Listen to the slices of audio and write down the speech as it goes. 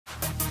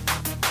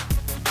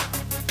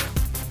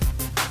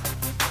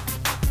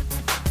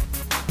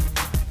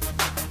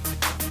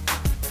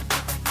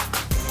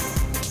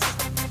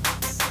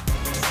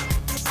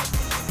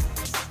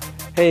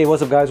Hey,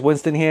 what's up guys,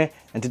 Winston here,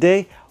 and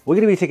today we're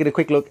going to be taking a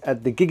quick look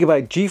at the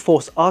Gigabyte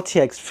GeForce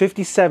RTX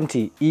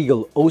 5070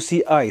 EAGLE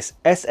OC ICE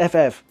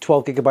SFF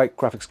 12GB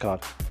graphics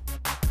card.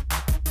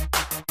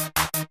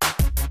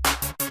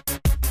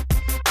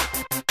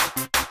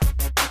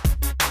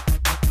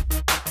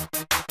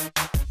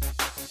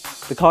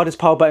 The card is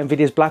powered by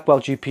Nvidia's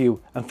Blackwell GPU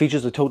and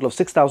features a total of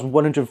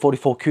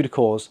 6,144 CUDA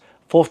cores,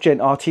 4th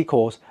Gen RT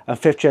cores and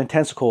 5th Gen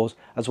Tensor cores,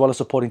 as well as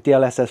supporting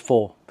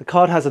DLSS4. The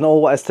card has an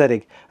all-white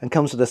aesthetic and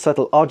comes with a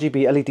subtle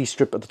RGB LED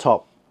strip at the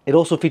top. It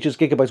also features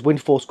Gigabyte's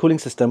WindForce cooling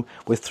system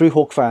with 3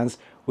 Hawk fans,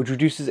 which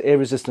reduces air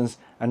resistance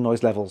and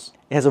noise levels.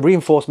 It has a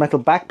reinforced metal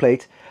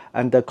backplate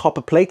and a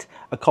copper plate,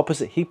 a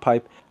composite heat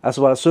pipe, as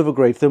well as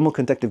server-grade thermal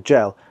conductive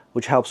gel,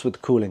 which helps with the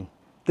cooling.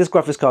 This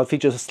graphics card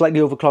features a slightly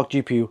overclocked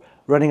GPU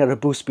running at a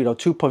boost speed of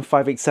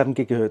 2.587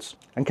 GHz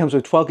and comes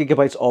with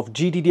 12GB of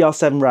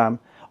GDDR7 Vram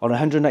on a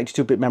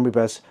 192-bit memory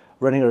bus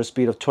running at a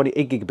speed of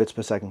 28 gigabits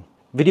per second.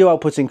 Video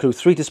outputs include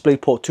 3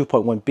 DisplayPort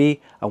 2.1b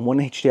and 1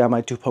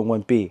 HDMI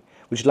 2.1b,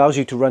 which allows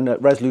you to run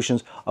at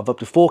resolutions of up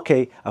to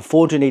 4K at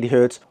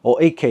 480Hz or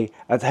 8K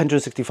at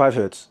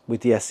 165Hz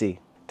with DSC.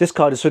 This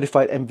card is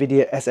certified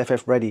Nvidia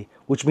SFF-READY,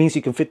 which means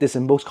you can fit this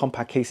in most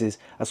compact cases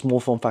as small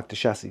form factor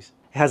chassis.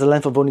 It has a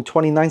length of only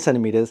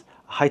 29cm,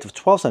 a height of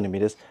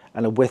 12cm,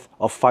 and a width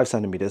of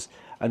 5cm,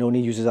 and only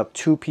uses up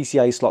 2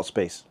 PCIe slot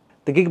space.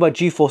 The Gigabyte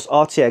GeForce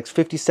RTX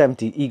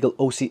 5070 EAGLE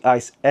OC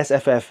ICE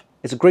SFF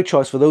is a great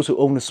choice for those who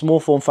own a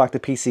small form factor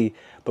PC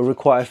but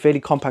require a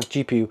fairly compact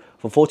GPU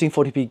for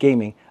 1440p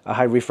gaming at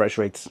high refresh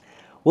rates.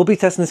 We'll be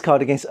testing this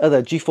card against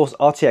other GeForce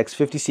RTX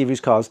 50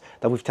 series cards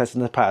that we've tested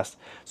in the past.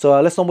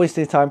 So let's not waste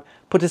any time,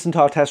 put this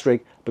into our test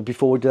rig, but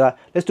before we do that,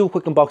 let's do a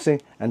quick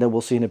unboxing and then we'll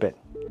see you in a bit.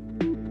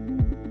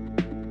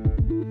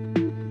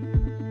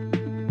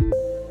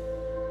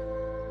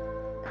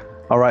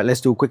 Alright,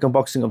 let's do a quick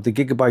unboxing of the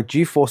Gigabyte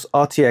GeForce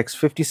RTX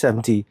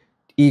 5070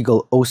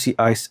 EAGLE OC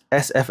ICE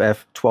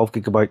SFF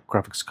 12GB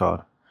graphics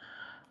card.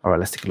 Alright,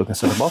 let's take a look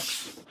inside the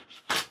box.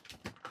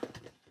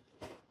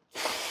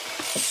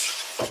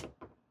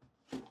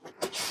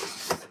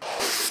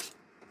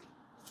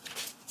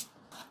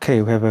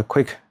 Okay, we have a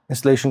quick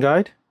installation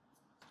guide.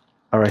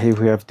 Alright, here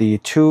we have the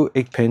 2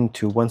 8-pin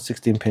to 1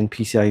 16-pin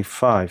PCIe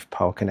 5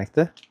 power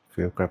connector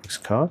for your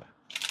graphics card.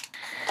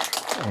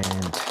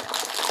 And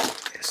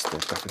here's the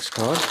graphics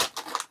card.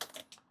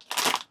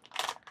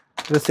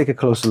 Let's take a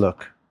closer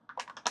look.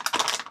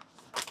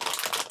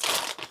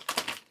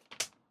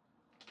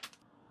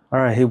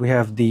 Alright, here we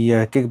have the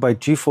Gigabyte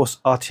GeForce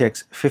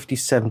RTX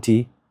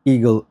 5070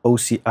 EAGLE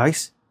OC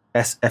ICE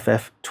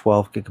SFF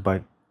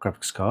 12GB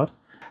graphics card.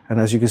 And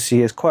as you can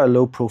see, it's quite a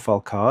low profile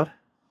card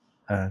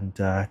and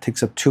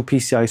takes up 2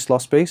 PCIe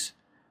slot space,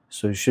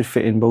 so it should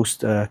fit in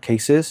most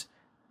cases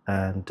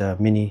and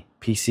mini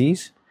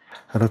PCs.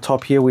 At the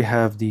top here we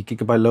have the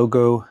Gigabyte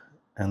logo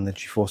and the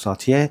GeForce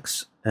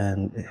RTX,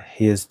 and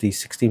here's the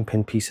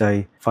 16-pin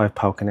PCIe 5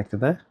 power connector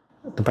there.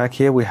 At the back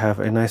here we have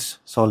a nice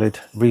solid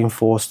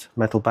reinforced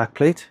metal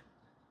backplate,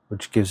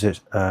 which gives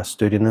it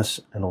sturdiness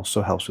and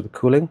also helps with the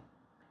cooling.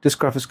 This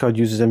graphics card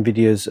uses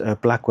Nvidia's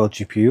Blackwell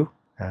GPU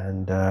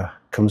and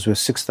comes with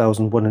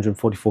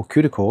 6,144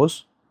 CUDA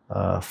cores,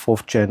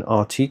 4th Gen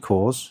RT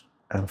cores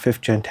and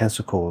 5th Gen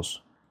Tensor cores.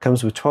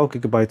 Comes with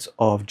 12GB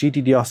of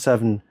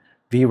GDDR7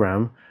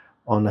 Vram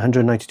on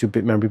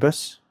 192-bit memory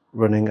bus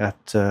running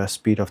at a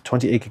speed of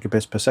 28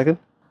 gigabits per second.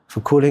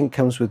 For cooling, it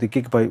comes with the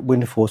Gigabyte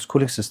WindForce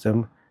cooling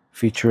system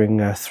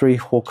featuring 3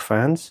 Hawk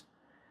fans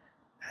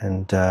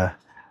and a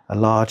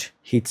large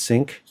heat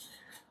sink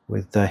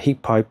with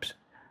heat pipes,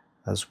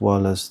 as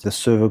well as the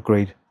server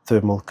grade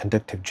thermal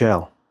conductive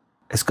gel.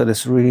 It's got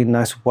this really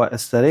nice white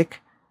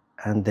aesthetic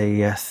and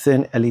a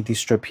thin LED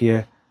strip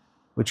here,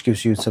 which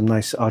gives you some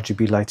nice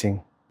RGB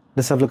lighting.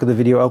 Let's have a look at the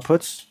video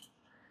outputs.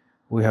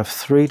 We have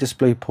 3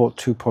 DisplayPort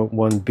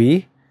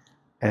 2.1b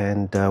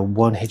and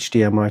 1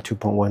 HDMI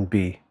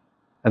 2.1b.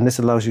 And this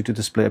allows you to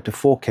display up to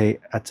 4K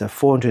at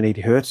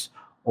 480Hz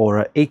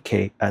or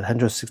 8K at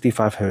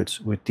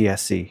 165Hz with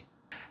DSC.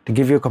 To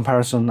give you a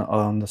comparison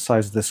on the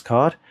size of this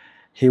card,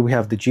 here we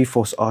have the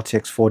GeForce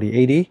RTX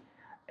 4080,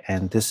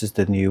 and this is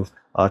the new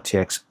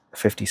RTX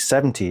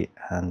 5070,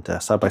 and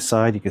side by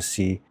side you can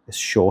see it's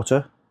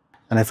shorter.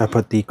 And if I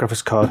put the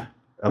graphics card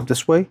up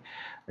this way,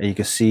 you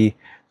can see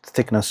the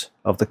thickness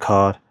of the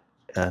card,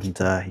 and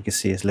you can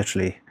see it's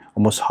literally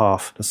almost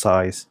half the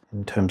size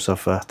in terms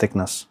of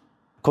thickness.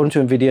 According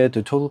to Nvidia,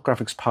 the total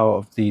graphics power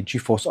of the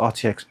GeForce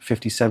RTX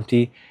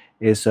 5070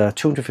 is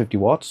 250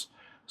 watts,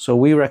 so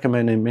we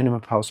recommend a minimum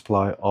power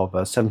supply of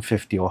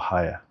 750 or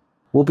higher.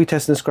 We'll be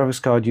testing this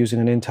graphics card using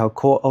an Intel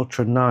Core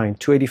Ultra 9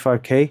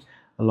 285K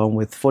along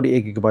with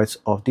 48GB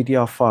of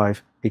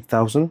DDR5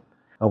 8000,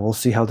 and we'll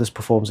see how this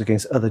performs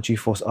against other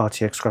GeForce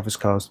RTX graphics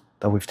cards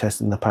that we've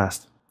tested in the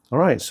past.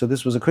 Alright, so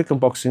this was a quick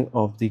unboxing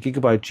of the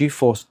Gigabyte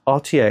GeForce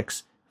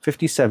RTX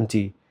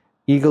 5070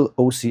 EAGLE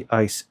OC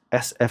ICE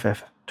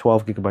SFF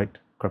 12GB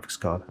graphics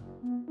card.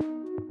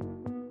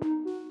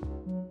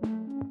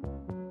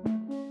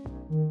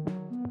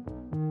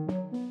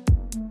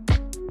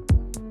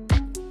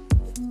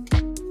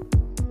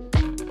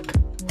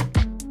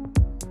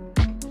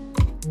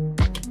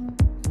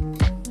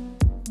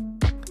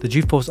 The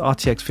GeForce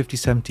RTX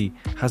 5070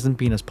 hasn't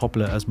been as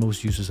popular as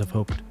most users have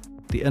hoped.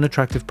 The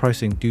unattractive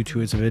pricing due to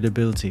its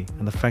availability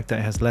and the fact that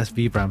it has less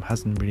VRAM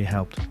hasn't really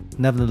helped.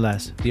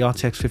 Nevertheless, the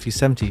RTX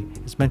 5070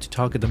 is meant to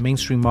target the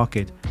mainstream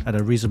market at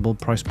a reasonable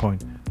price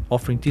point,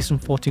 offering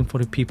decent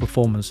 1440p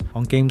performance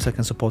on games that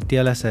can support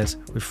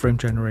DLSS with frame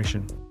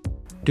generation.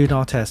 During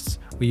our tests,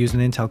 we used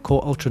an Intel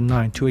Core Ultra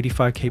 9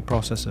 285K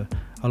processor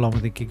along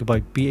with a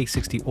Gigabyte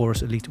B860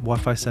 Aorus Elite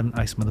Wi-Fi 7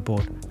 ICE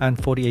motherboard and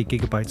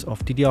 48GB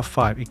of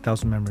DDR5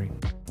 8000 memory.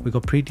 We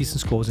got pretty decent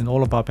scores in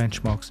all of our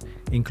benchmarks,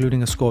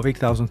 including a score of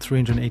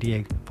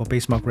 8388 for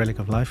Basemark Relic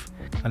of Life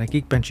and a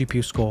Geekbench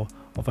GPU score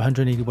of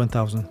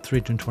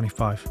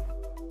 181,325.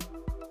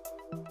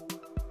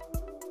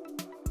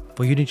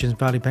 For Unigen's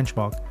Valley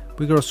benchmark,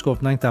 we got a score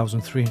of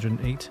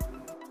 9,308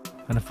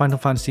 and a Final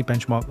Fantasy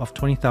benchmark of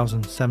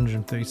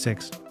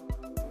 20,736.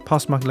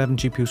 Passmark 11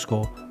 GPU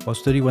score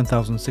was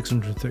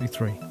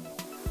 31,633.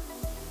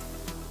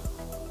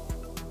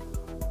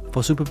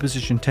 For Super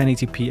Precision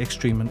 1080p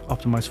Extreme and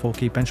Optimized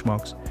 4K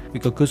benchmarks, we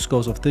got good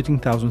scores of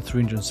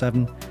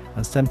 13,307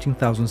 and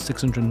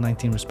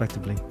 17,619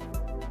 respectively.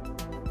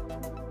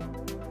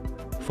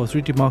 For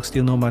 3D Mark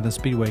Steel Nomad and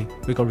Speedway,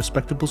 we got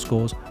respectable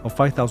scores of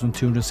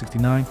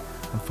 5,269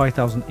 and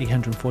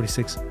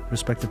 5,846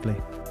 respectively.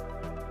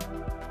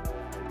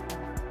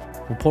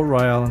 For Port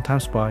Royal and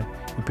TimeSpy,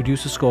 we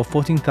produced a score of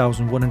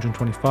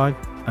 14,125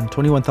 and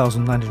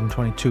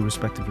 21,922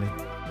 respectively.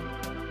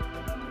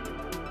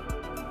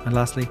 And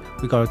lastly,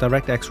 we got a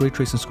DirectX ray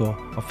tracing score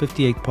of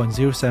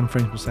 58.07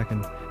 frames per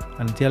second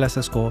and a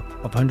DLSS score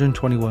of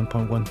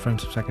 121.1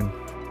 frames per second.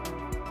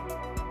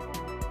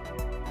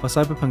 For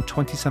Cyberpunk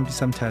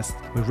 2077 tests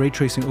with ray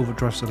tracing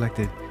overdrive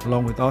selected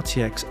along with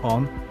RTX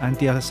on and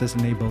DLSS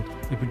enabled,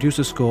 we produced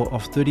a score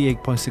of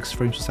 38.6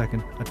 frames per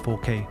second at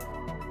 4K.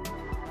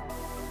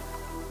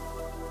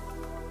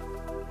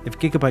 If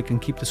Gigabyte can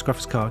keep this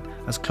graphics card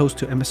as close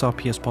to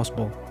MSRP as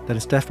possible, then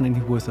it's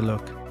definitely worth a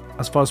look.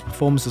 As far as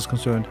performance is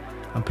concerned,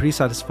 I'm pretty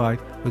satisfied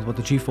with what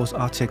the GeForce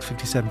RTX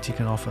 5070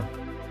 can offer.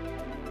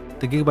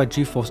 The Gigabyte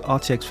GeForce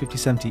RTX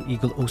 5070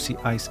 EAGLE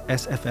OC ICE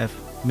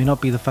SFF may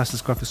not be the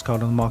fastest graphics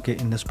card on the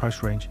market in this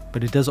price range,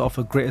 but it does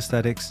offer great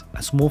aesthetics,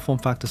 a small form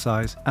factor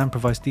size, and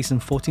provides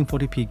decent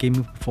 1440p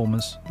gaming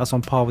performance that's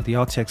on par with the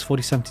RTX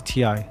 4070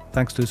 Ti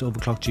thanks to its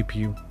overclocked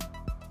GPU.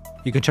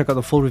 You can check out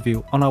the full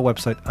review on our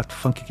website at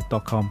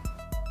funkykit.com.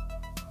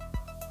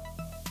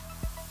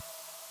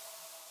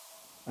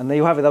 And there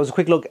you have it, that was a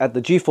quick look at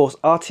the GeForce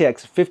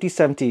RTX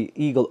 5070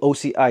 EAGLE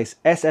OC ICE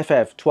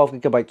SFF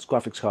 12GB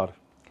graphics card.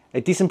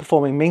 A decent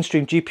performing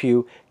mainstream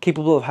GPU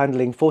capable of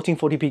handling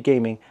 1440p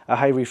gaming at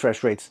high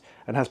refresh rates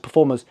and has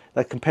performance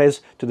that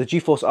compares to the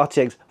GeForce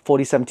RTX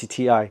 4070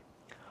 Ti.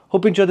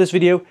 Hope you enjoyed this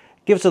video,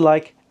 give us a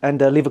like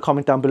and leave a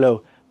comment down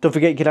below. Don't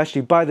forget you can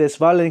actually buy this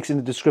via links in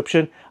the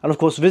description, and of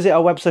course visit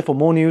our website for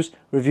more news,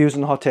 reviews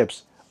and hot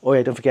tips. Oh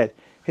yeah, don't forget,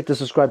 hit the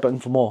subscribe button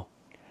for more.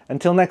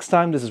 Until next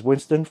time, this is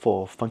Winston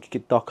for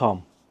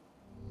Funkykit.com.